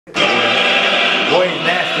Boy, he's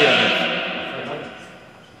nasty on this.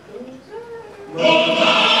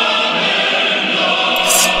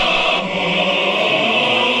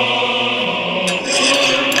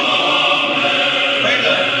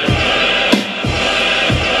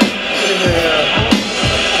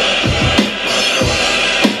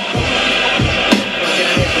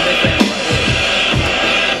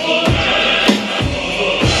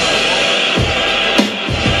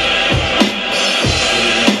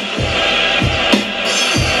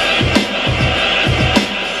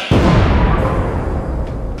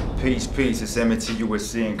 Peace, it's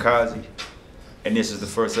Matuse and Kazi, and this is the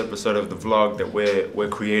first episode of the vlog that we're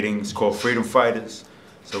creating. It's called Freedom Fighters.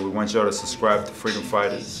 So we want y'all to subscribe to Freedom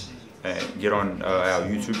Fighters and get on our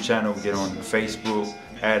YouTube channel, get on Facebook,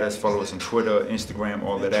 add us, follow us on Twitter, Instagram,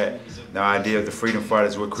 all of that. The idea of the Freedom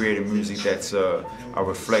Fighters, we're creating music that's a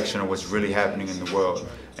reflection of what's really happening in the world,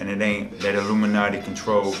 and it ain't that Illuminati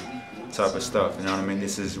control type of stuff, you know what I mean?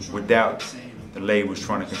 This is without the labels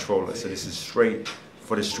trying to control us. So this is straight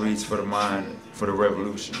for the streets, for the mind, for the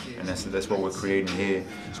revolution, and that's what we're creating here.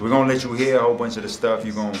 So we're gonna let you hear a whole bunch of the stuff.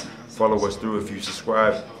 You're gonna follow us through. If you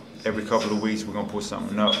subscribe every couple of weeks, we're gonna put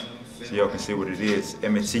something up so y'all can see what it is.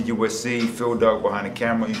 Matuse, PhilDog behind the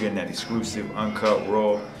camera. You're getting that exclusive, uncut,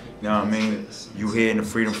 raw. You know what I mean? You here in the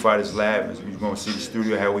Freedom Fighters Lab. You're gonna see the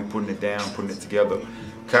studio, how we putting it down, putting it together.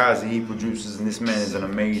 Kazi, he produces, and this man is an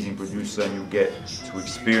amazing producer, and you get to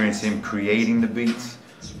experience him creating the beats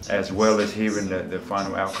as well as hearing the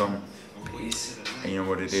final outcome. Peace. And you know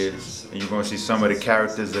what it is. And you're going to see some of the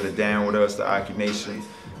characters that are down with us, the Aki Nation.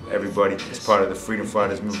 Everybody is part of the Freedom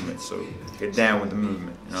Fighters movement, so get down with the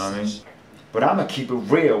movement, you know what I mean? But I'm going to keep it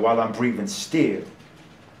real while I'm breathing still.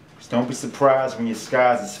 Just don't be surprised when your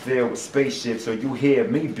skies is filled with spaceships or you hear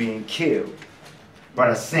me being killed by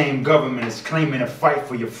the same government that's claiming to fight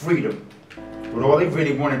for your freedom. But all they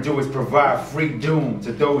really want to do is provide free doom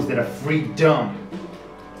to those that are free dumb.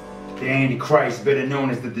 The Antichrist, better known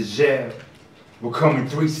as the Dajjal, will come in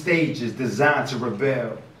 3 stages designed to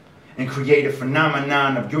rebel and create a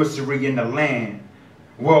phenomenon of usury in the land.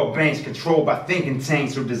 World banks controlled by thinking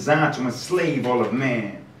tanks are designed to enslave all of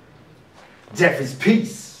man. Death is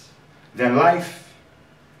peace, then life,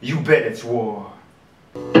 you bet it's war.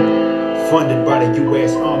 Funded by the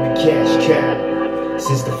U.S. Army cash cow.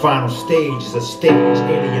 Since the final stage is a stage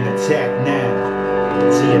alien attack now.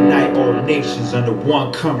 To unite all nations under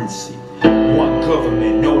one currency, one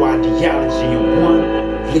government, no ideology, and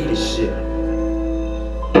one leadership.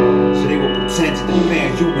 So they will pretend to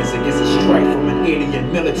defend humans against a strike from an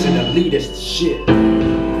alien militant elitist shit.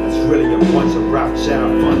 That's really a bunch of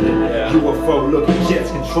Rothschild funded UFO-looking jets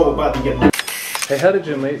controlled by the elite. Hey, how did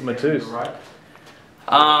you meet Matuse?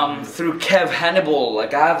 Through Kev Hannibal.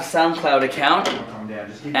 Like, I have a SoundCloud account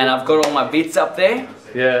and I've got all my beats up there.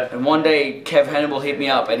 Yeah. And one day Kev Hannibal hit me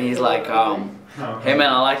up and he's like, hey man,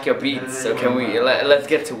 I like your beats, so can we let's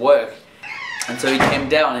get to work. And so he came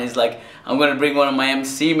down and he's like, I'm gonna bring one of my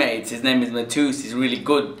MC mates. His name is Matuse. He's really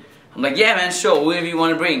good. I'm like, yeah man, sure, whoever you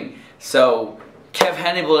want to bring. So Kev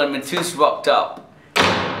Hannibal and Matuse rocked up.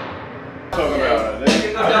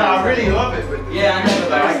 I really love it. But yeah, I know,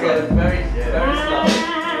 very good, very slow.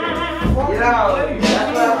 You know,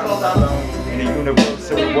 that's what I call in the universe,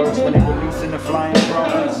 so it works when they release in the flying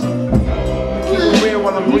drones. Keep it real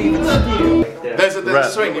while I'm breathing still. There's a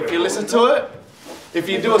swing. If you listen to it, if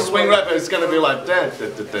you do a swing rap, it's gonna be like You have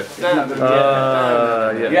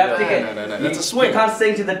to get. It's a swing. You can't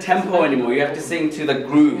sing to the tempo anymore. You have to sing to the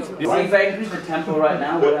groove. See, if I increase the tempo right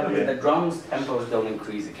now, what happens is the drums tempos don't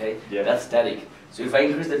increase. Okay, that's static. So if I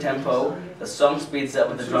increase the tempo, the song speeds up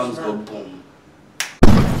and the drums go boom.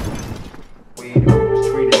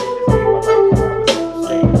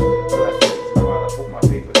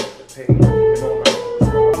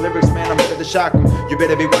 Shock 'em. You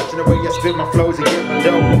better be watching the way I spit my flows and get my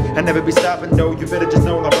dough. I never be stopping though. You better just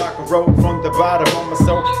know I rock and roll from the bottom of my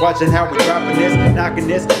soul. Watching how we dropping this, knocking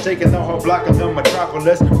this, shaking the whole block of the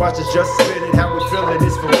metropolis. Watch us just spitting how we feeling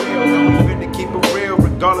this for real. And we finna keep it real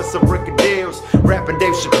regardless of record deals. Rapping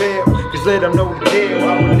Dave Chappelle, cause let them know the deal.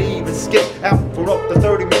 I would leave and skip out for up to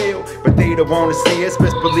 30 mil, but they don't wanna see us.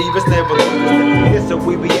 Best believe us, never leave us. So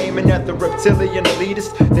we be aiming at the reptilian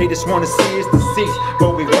elitists. They just wanna see us deceased,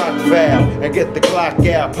 but we rock foul and get the clock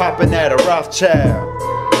out, popping at a Rothschild.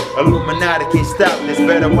 Illuminati can't stop this.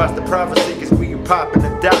 Better watch the prophecy, cause we pop and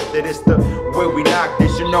adopt it. It's the way we knock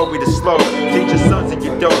this, you know we the slaughter. Teach your sons and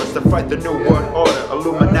your daughters to fight the new world order.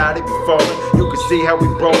 Illuminati be falling, you can see how we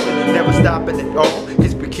rollin'. Never stopping at all,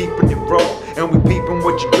 cause we keeping it raw. And we peeping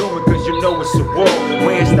what you're doing cause you know it's a war.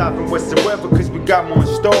 We ain't stopping whatsoever cause we got more in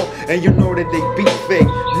store. And you know that they be fake,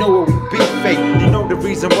 know what we be fake. You know the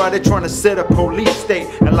reason why they're trying to set a police state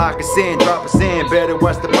and lock us in, drop us in. Better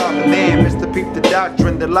watch the poppin' in. Mr. Peep the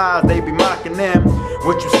doctrine, the lies, they be mocking them.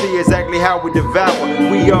 What you see is exactly how we devour.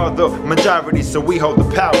 We are the majority, so we hold the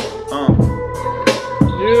power.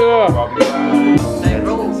 Yeah.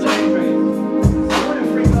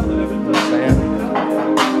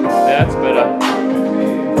 That's better.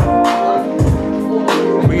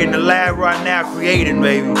 We in the lab right now creating,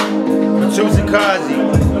 baby. Matuse and Kazi.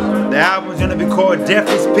 The album's gonna be called Death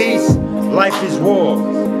is Peace, Life is War. You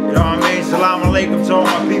know what I mean? Salam alaikum to all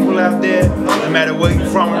my people out there. No matter where you're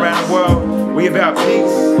from around the world, we about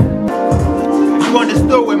peace. You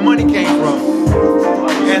understood where money came from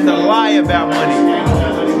and the lie about money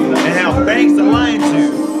and how banks are lying to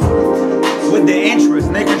you with their interest,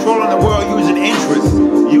 and they controlling the world using interest,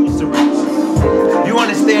 usury. You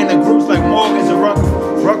understand the groups like Morgans and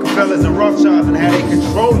Rockefellers and Rothschilds and how they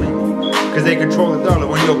controlling you because they control the dollar.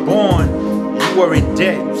 When you're born, you are in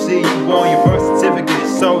debt. You see, you're born, your birth certificate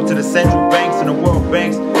is sold to the central banks and the world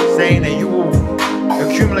banks, saying that you will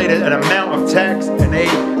accumulate an amount of tax, and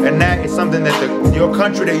that is something that your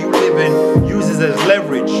country that you live in uses as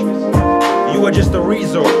leverage. You are just a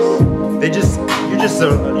resource. You're just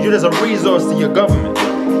a resource to your government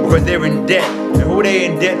because they're in debt. And who are they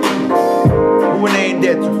in debt to? Who are they in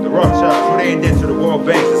debt to? The Rothschilds. Who are they in debt to? The world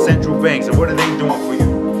banks, the central banks. And what are they doing for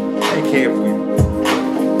you? They care for you.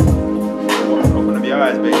 Open up your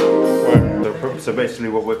eyes, baby. So basically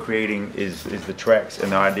what we're creating is the tracks,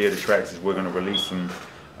 and the idea of the tracks is we're going to release them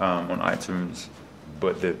on iTunes,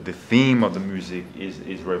 but the theme of the music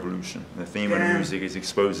is revolution. The theme of the music is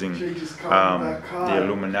exposing the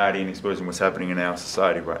Illuminati and exposing what's happening in our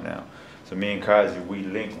society right now. So me and Kazi,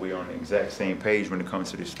 we're on the exact same page when it comes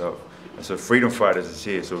to this stuff. And so Freedom Fighters is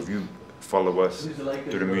here, so if you follow us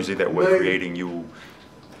through the music that we're creating,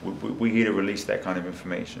 we're here to release that kind of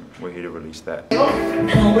information. We're here to release that.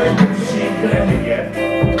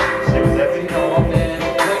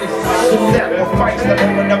 Fights that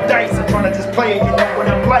open up dice. I'm trying to just play it, you know what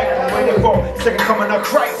I'm like. I'm waiting for second coming of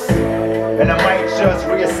Christ. And I might just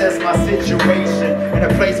reassess my situation in a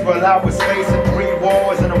place where I was facing 3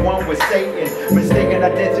 wars and a one with Satan. Mistaken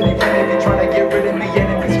identity, vanity, trying to get rid of me.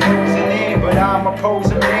 Enemies closing in, but I'm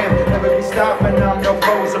opposing them. Never be stopping, I'm no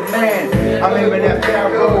poser man. I'm aiming at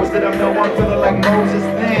pharaohs that I'm no one feeling like Moses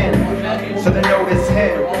then. So they notice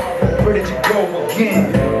him. Where did you go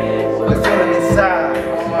again? The feeling inside,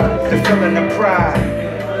 the feeling of pride.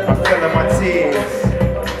 I'm feeling my tears,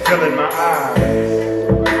 feeling my eyes.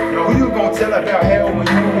 Yo, who you gonna tell about hell when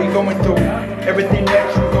you be going through everything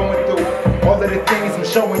that you're going through? All of the things I'm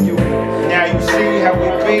showing you. Now you see how we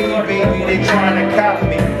be, baby. They trying to copy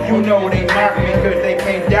me. You know they mock me cause they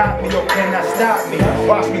can't doubt me or cannot stop me.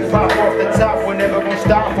 Watch me pop off the top, we're never gonna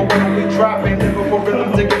stop for when we dropping. Lyrical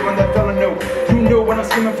rhythm to get when they're feeling new. You know when I'm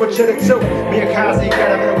screaming for cheddar too. Me and Kazi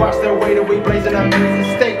gotta better watch the way that we blazing our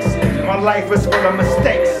music stakes. My life is full of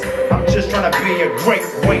mistakes. I'm just trying to be a great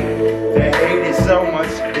weight. The hate is so much,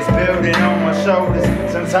 it's building on my shoulders.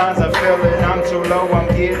 Sometimes I feel that I'm too low, I'm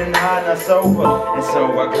getting high, not sober. And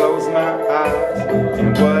so I close my eyes,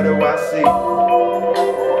 and what do I see?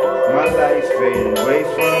 My life's fading away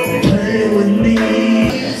from me. Play with me.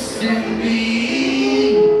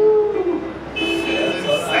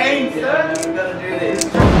 Same, son. You gotta do this.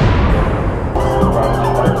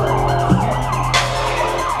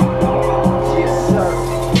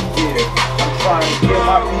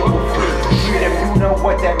 My people free, freedom, you know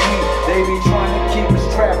what that means. They be trying to keep us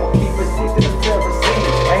trapped, keep us sick to the Pharisees.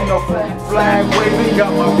 Ain't no flag waving,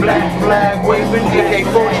 got my black flag waving,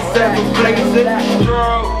 AK-47 blazing.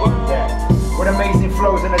 With amazing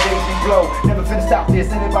flows and a daisy glow. Never finna stop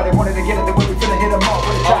this. Anybody wanted to get it, the way we finna hit them up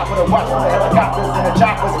with a chop, with a watch, with the helicopters and the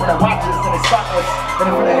choppers, when they watch us and they spot us,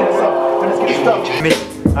 then they finna hit us up, then let's get stuck.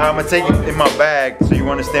 I'm gonna take it in my bag so you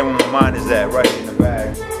understand where my mind is at, right in the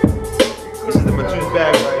bag. This is the Matuse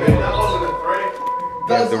bag right here.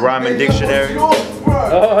 The rhyming dictionary.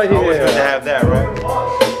 Oh yeah. Always good to have that, right?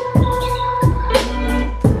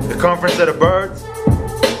 The Conference of the Birds.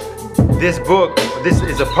 This book, this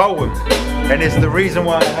is a poem, and it's the reason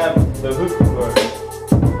why I have the hook bird.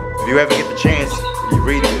 If you ever get the chance, you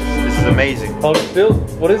read this. This is amazing. Hold it still.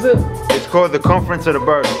 What is it? It's called The Conference of the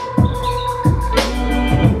Birds.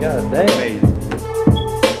 God dang. Amazing.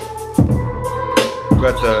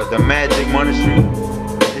 Got the Magic Monastery.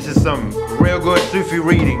 This is some real good Sufi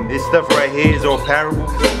reading. This stuff right here is all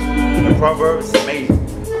parables and proverbs. Amazing.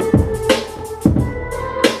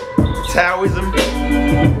 Taoism,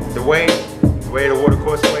 the way Way the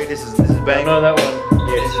Watercourse Way. This is I banging. know that one.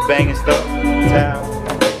 Yeah, this is banging stuff. Towel.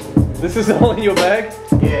 This is all in your bag?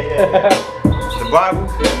 Yeah. The Bible.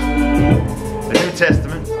 The New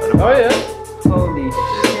Testament. The Oh yeah. Holy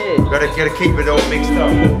shit. Gotta keep it all mixed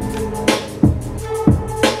up.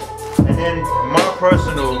 And then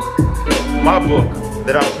my book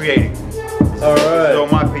that I'm creating. All right. So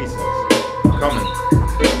my pieces coming.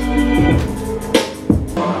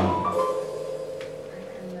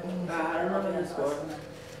 I don't know the score.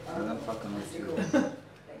 I'm fucking with you.